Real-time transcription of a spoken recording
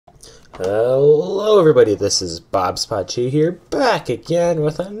Hello everybody, this is Bob Spachi here, back again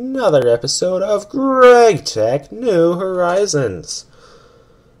with another episode of Gregtech New Horizons.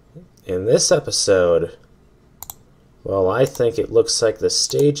 In this episode, well, I think it looks like the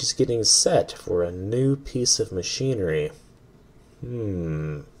stage is getting set for a new piece of machinery.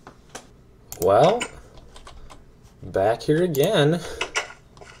 Well, back here again,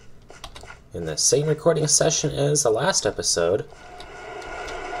 in the same recording session as the last episode.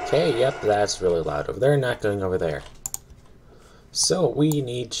 Okay, yep, that's really loud over there, not going over there. So we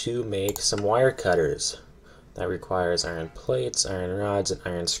need to make some wire cutters. That requires iron plates, iron rods, and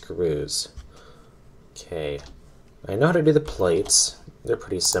iron screws. Okay, I know how to do the plates. They're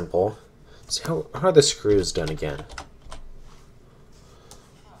pretty simple. See, how are the screws done again?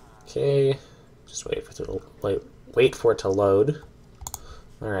 Okay, just wait for it to load.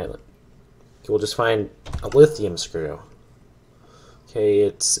 Alright, we'll just find a lithium screw. Okay,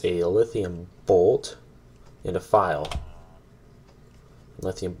 it's a lithium bolt and a file.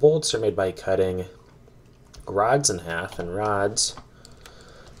 Lithium bolts are made by cutting rods in half, and rods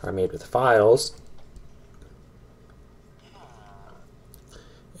are made with files.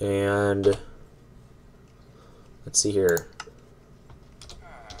 And let's see here.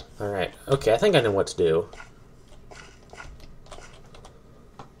 Alright, okay, I think I know what to do.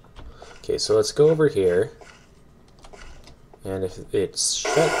 Okay, so let's go over here. And if it's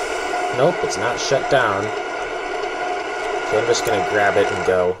shut... Nope, it's not shut down. Okay, I'm just going to grab it and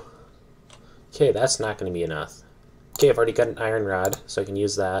go. Okay, that's not going to be enough. Okay, I've already got an iron rod, so I can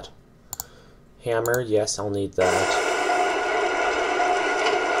use that. Hammer, yes, I'll need that.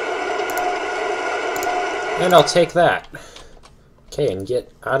 And I'll take that. Okay, and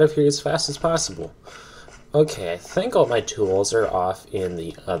get out of here as fast as possible. Okay, I think all my tools are off in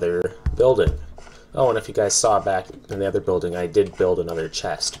the other building. Oh, and if you guys saw back in the other building, I did build another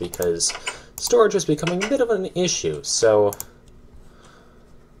chest because storage was becoming a bit of an issue. So,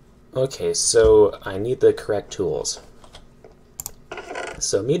 okay, so I need the correct tools.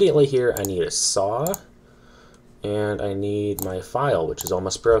 So immediately here, I need a saw, and I need my file, which is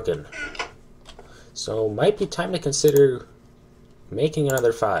almost broken. So might be time to consider making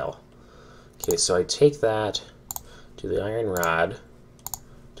another file. Okay, so I take that to the iron rod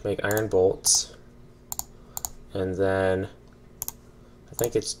to make iron bolts. And then, I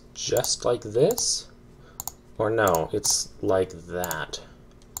think it's just like this? Or no, it's like that.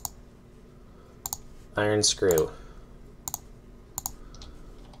 Iron screw.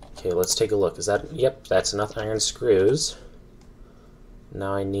 Okay, let's take a look. Is that, yep, that's enough iron screws.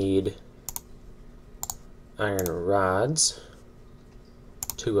 Now I need iron rods.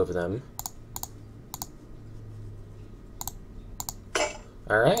 2 of them.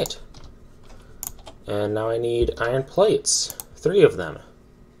 Alright. And now I need iron plates, 3 of them.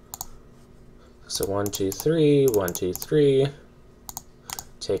 So 1, 2, 3, 1, 2, 3.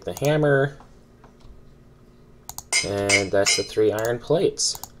 Take the hammer, and that's the 3 iron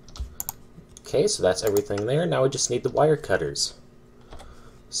plates. Okay, so that's everything there. Now we just need the wire cutters.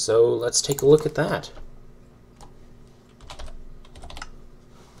 So let's take a look at that.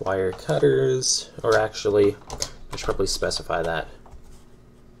 Wire cutters, or actually, I should probably specify that.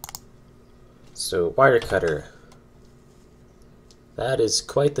 So, wire cutter. That is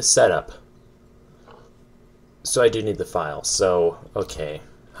quite the setup. So I do need the file. So, okay.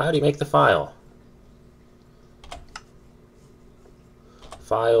 How do you make the file?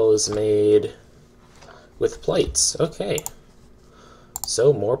 File is made with plates. Okay.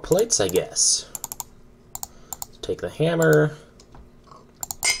 So, more plates, I guess. Take the hammer.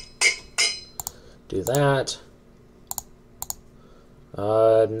 Do that.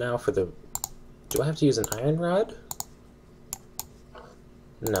 Now for the... Do I have to use an iron rod?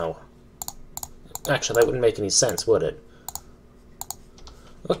 No. Actually, that wouldn't make any sense, would it?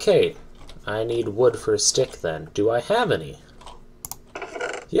 Okay, I need wood for a stick then. Do I have any?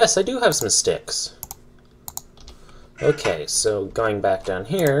 Yes, I do have some sticks. Okay, so going back down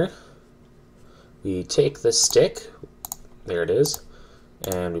here, we take the stick, there it is,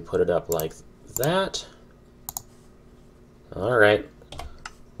 and we put it up like that. Alright.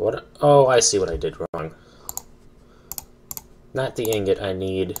 What? Oh, I see what I did wrong. Not the ingot, I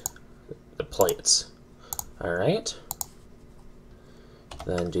need the plates. Alright.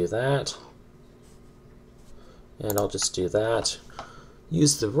 Then do that. And I'll just do that.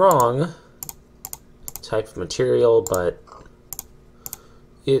 Use the wrong type of material, but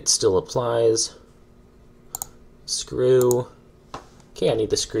it still applies. Screw. Okay, I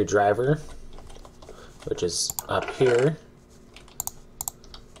need the screwdriver, which is up here.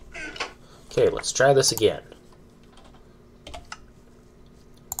 Okay, let's try this again.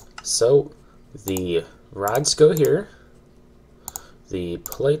 So the rods go here, the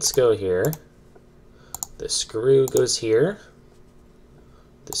plates go here, the screw goes here,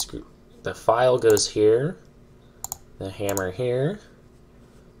 the file goes here, the hammer here,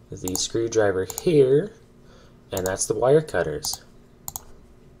 the screwdriver here, and that's the wire cutters.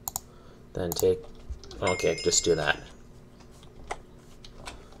 Then okay, just do that.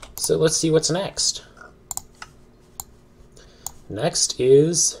 So let's see what's next. Next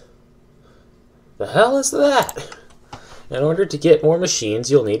is, the hell is that? In order to get more machines,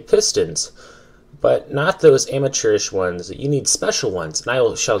 you'll need pistons, but not those amateurish ones. You need special ones, and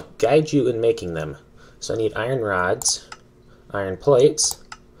I shall guide you in making them. So I need iron rods, iron plates,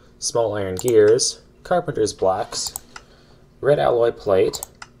 small iron gears, carpenter's blocks, red alloy plate,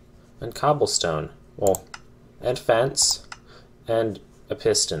 and cobblestone. Well, and fence, and a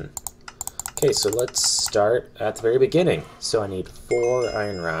piston. Okay, so let's start at the very beginning. So I need 4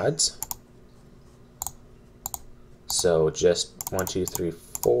 iron rods. So just 1, 2, 3,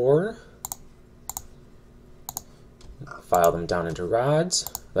 4. File them down into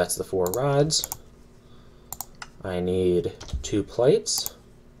rods. That's the 4 rods. I need 2 plates.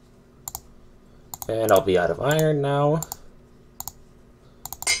 And I'll be out of iron now.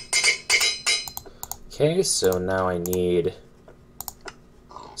 Okay, so now I need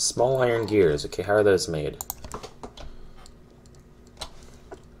small iron gears. Okay, how are those made?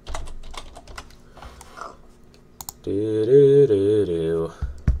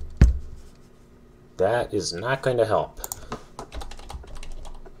 That is not going to help.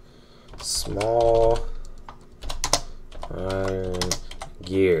 Small iron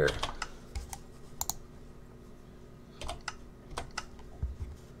gear.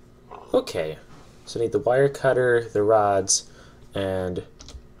 Okay, so I need the wire cutter, the rods, and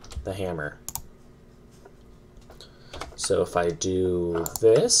the hammer. So if I do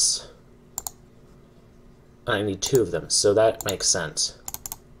this, I need 2 of them, so that makes sense.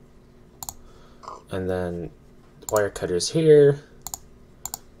 And then the wire cutter's here,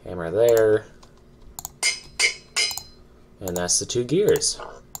 hammer there, and that's the 2 gears.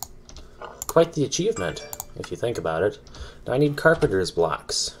 Quite the achievement, if you think about it. Now I need carpenter's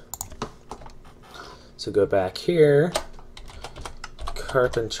blocks. So go back here,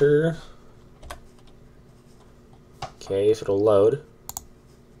 carpenter. Okay, if it'll load.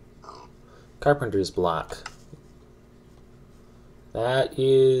 Carpenter's block. That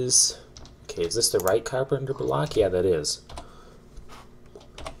is... Okay, is this the right carpenter block? Yeah, that is.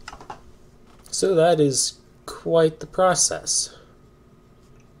 So that is quite the process.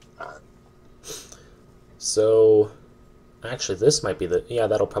 So, actually this might be the... Yeah,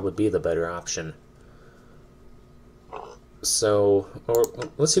 that'll probably be the better option. So,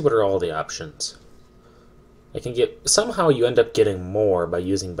 let's see what are all the options. I can get... Somehow you end up getting more by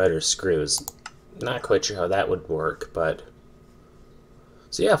using better screws. Not quite sure how that would work, but...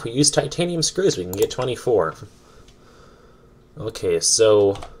 So yeah, if we use titanium screws, we can get 24. Okay,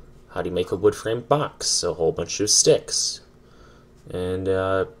 so how do you make a wood frame box? So a whole bunch of sticks. And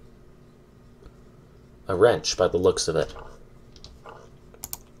a wrench by the looks of it.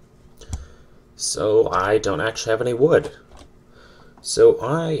 So I don't actually have any wood. So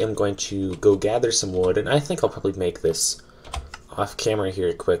I am going to go gather some wood, and I think I'll probably make this off camera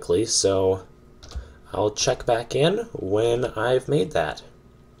here quickly, so I'll check back in when I've made that.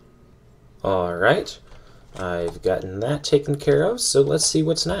 Alright, I've gotten that taken care of, so let's see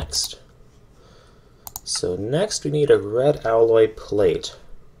what's next. So next we need a red alloy plate.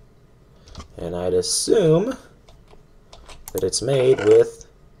 And I'd assume that it's made with,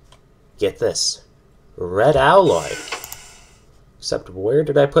 get this, red alloy. Except where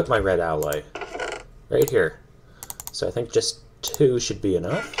did I put my red alloy? Right here. So I think just 2 should be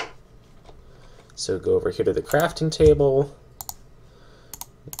enough. So go over here to the crafting table.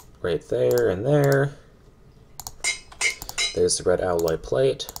 Right there and there. There's the red alloy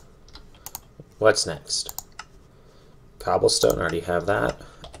plate. What's next? Cobblestone, I already have that.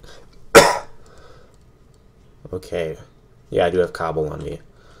 Okay. Yeah, I do have cobble on me.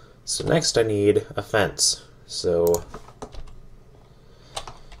 So next I need a fence. So...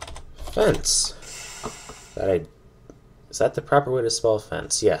 Fence. Is that the proper way to spell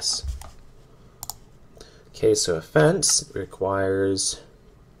fence? Yes. Okay, so a fence requires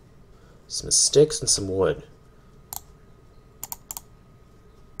some sticks and some wood.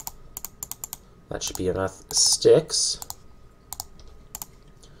 That should be enough sticks.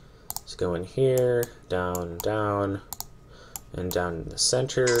 Let's go in here, down, down, and down in the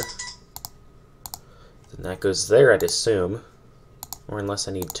center. Then that goes there, I'd assume. Or unless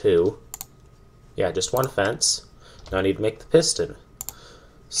I need 2. Yeah, just 1 fence. Now I need to make the piston.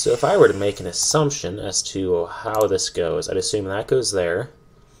 So if I were to make an assumption as to how this goes, I'd assume that goes there.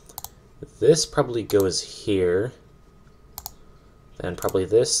 This probably goes here. Then probably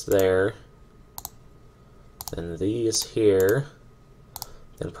this there. Then these here.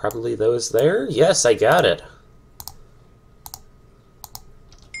 Then probably those there. Yes, I got it.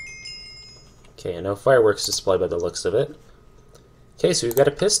 Okay, no fireworks display by the looks of it. Okay, so we've got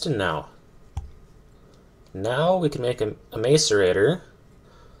a piston now. Now we can make a macerator,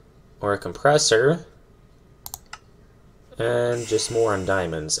 or a compressor, and just more on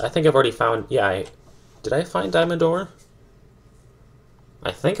diamonds. I think I've already found, yeah, did I find diamond ore?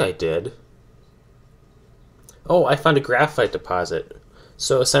 I think I did. Oh, I found a graphite deposit.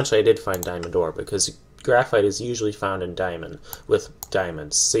 So essentially I did find diamond ore, because graphite is usually found in diamond, with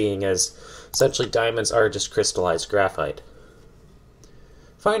diamonds, seeing as essentially diamonds are just crystallized graphite.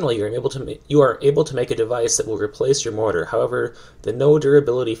 Finally, you are able to make a device that will replace your mortar. However, the no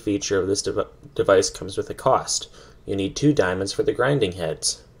durability feature of this device comes with a cost. You need 2 diamonds for the grinding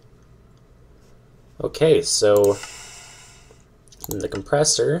heads. Okay, so in the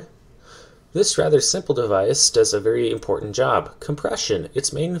compressor, this rather simple device does a very important job: compression.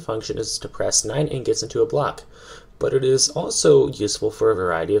 Its main function is to press 9 ingots into a block, but it is also useful for a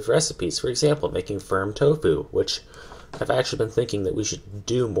variety of recipes. For example, making firm tofu, which I've actually been thinking that we should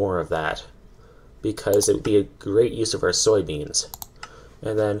do more of that, because it would be a great use of our soybeans.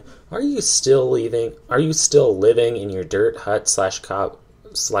 And then, are you still living in your dirt hut slash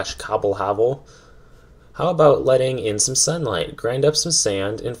cobble hovel? How about letting in some sunlight? Grind up some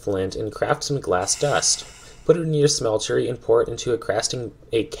sand and flint and craft some glass dust. Put it in your smeltery and pour it into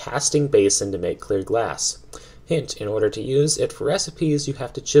a casting basin to make clear glass. Hint: in order to use it for recipes, you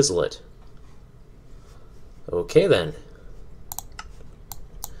have to chisel it. Okay then.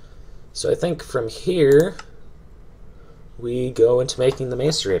 So I think from here we go into making the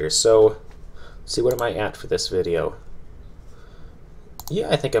macerator. So let's see, what am I at for this video? Yeah,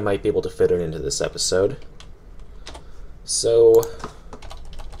 I think I might be able to fit it into this episode. So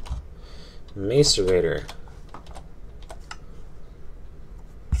macerator.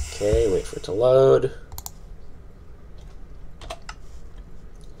 Okay, wait for it to load.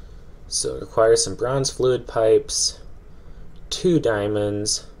 So it requires some bronze fluid pipes, 2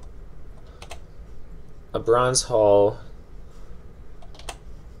 diamonds, a bronze hull,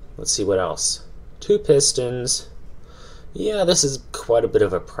 let's see what else, 2 pistons. Yeah, this is quite a bit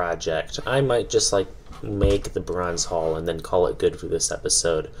of a project. I might just like make the bronze hull and then call it good for this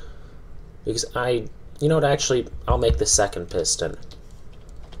episode. Because you know what, actually, I'll make the second piston.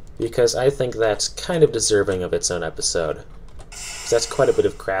 Because I think that's kind of deserving of its own episode. That's quite a bit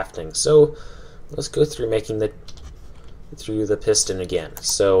of crafting. So let's go through making the piston again.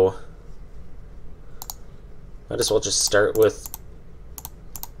 So might as well just start with,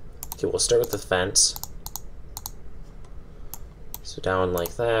 okay, we'll start with the fence. So down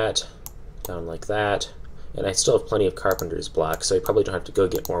like that, and I still have plenty of carpenter's blocks, so I probably don't have to go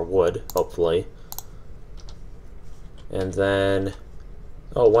get more wood, hopefully. And then,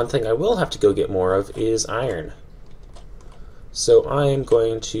 oh, one thing I will have to go get more of is iron. So I'm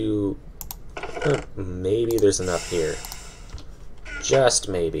going to, maybe there's enough here. Just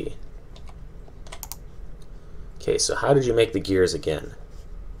maybe. Okay, so how did you make the gears again?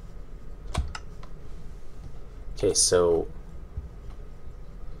 Okay, so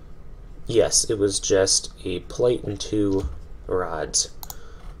yes, it was just a plate and 2 rods.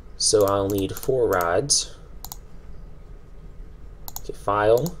 So I'll need 4 rods. Okay,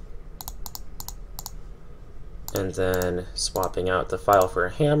 file. And then swapping out the file for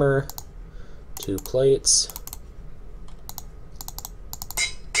a hammer, 2 plates.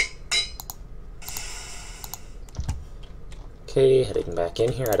 Okay, heading back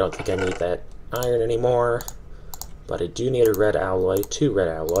in here. I don't think I need that iron anymore, but I do need a red alloy, 2 red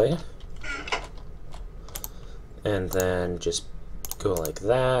alloy. And then just go like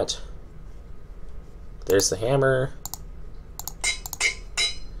that. There's the hammer.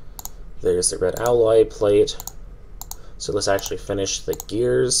 There's the red alloy plate. So let's actually finish the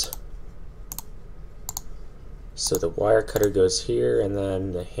gears. So the wire cutter goes here, and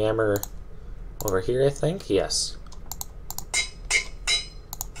then the hammer over here, I think? Yes.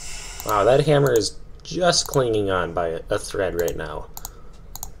 Wow, that hammer is just clinging on by a thread right now.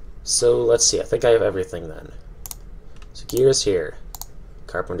 So let's see, I think I have everything then. So gears here,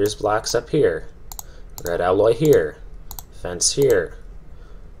 carpenter's blocks up here, red alloy here, fence here,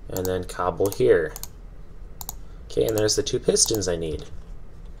 and then cobble here. Okay, and there's the 2 pistons I need.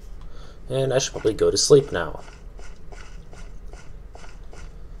 And I should probably go to sleep now.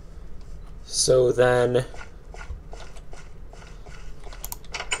 So then,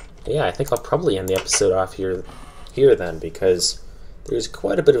 Yeah, I think I'll probably end the episode off here then, because there's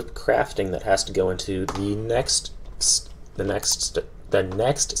quite a bit of crafting that has to go into the next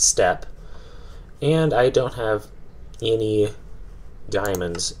step, and I don't have any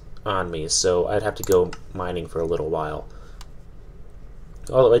diamonds on me, so I'd have to go mining for a little while.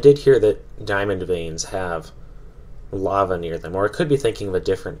 Although I did hear that diamond veins have lava near them, or I could be thinking of a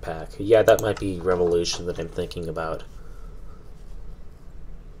different pack. Yeah, that might be Revolution that I'm thinking about.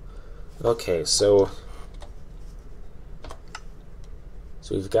 Okay, so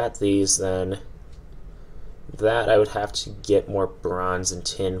we've got these then. That I would have to get more bronze and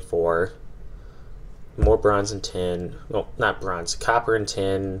tin for. More bronze and tin. Well, not bronze. Copper and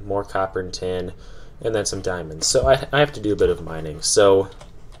tin. More copper and tin. And then some diamonds. So I have to do a bit of mining. So,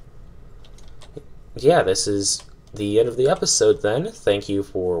 yeah, this is the end of the episode then. Thank you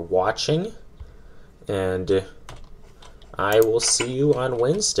for watching. And I will see you on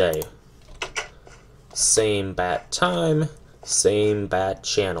Wednesday. Same bat time, same bat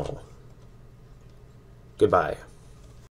channel. Goodbye.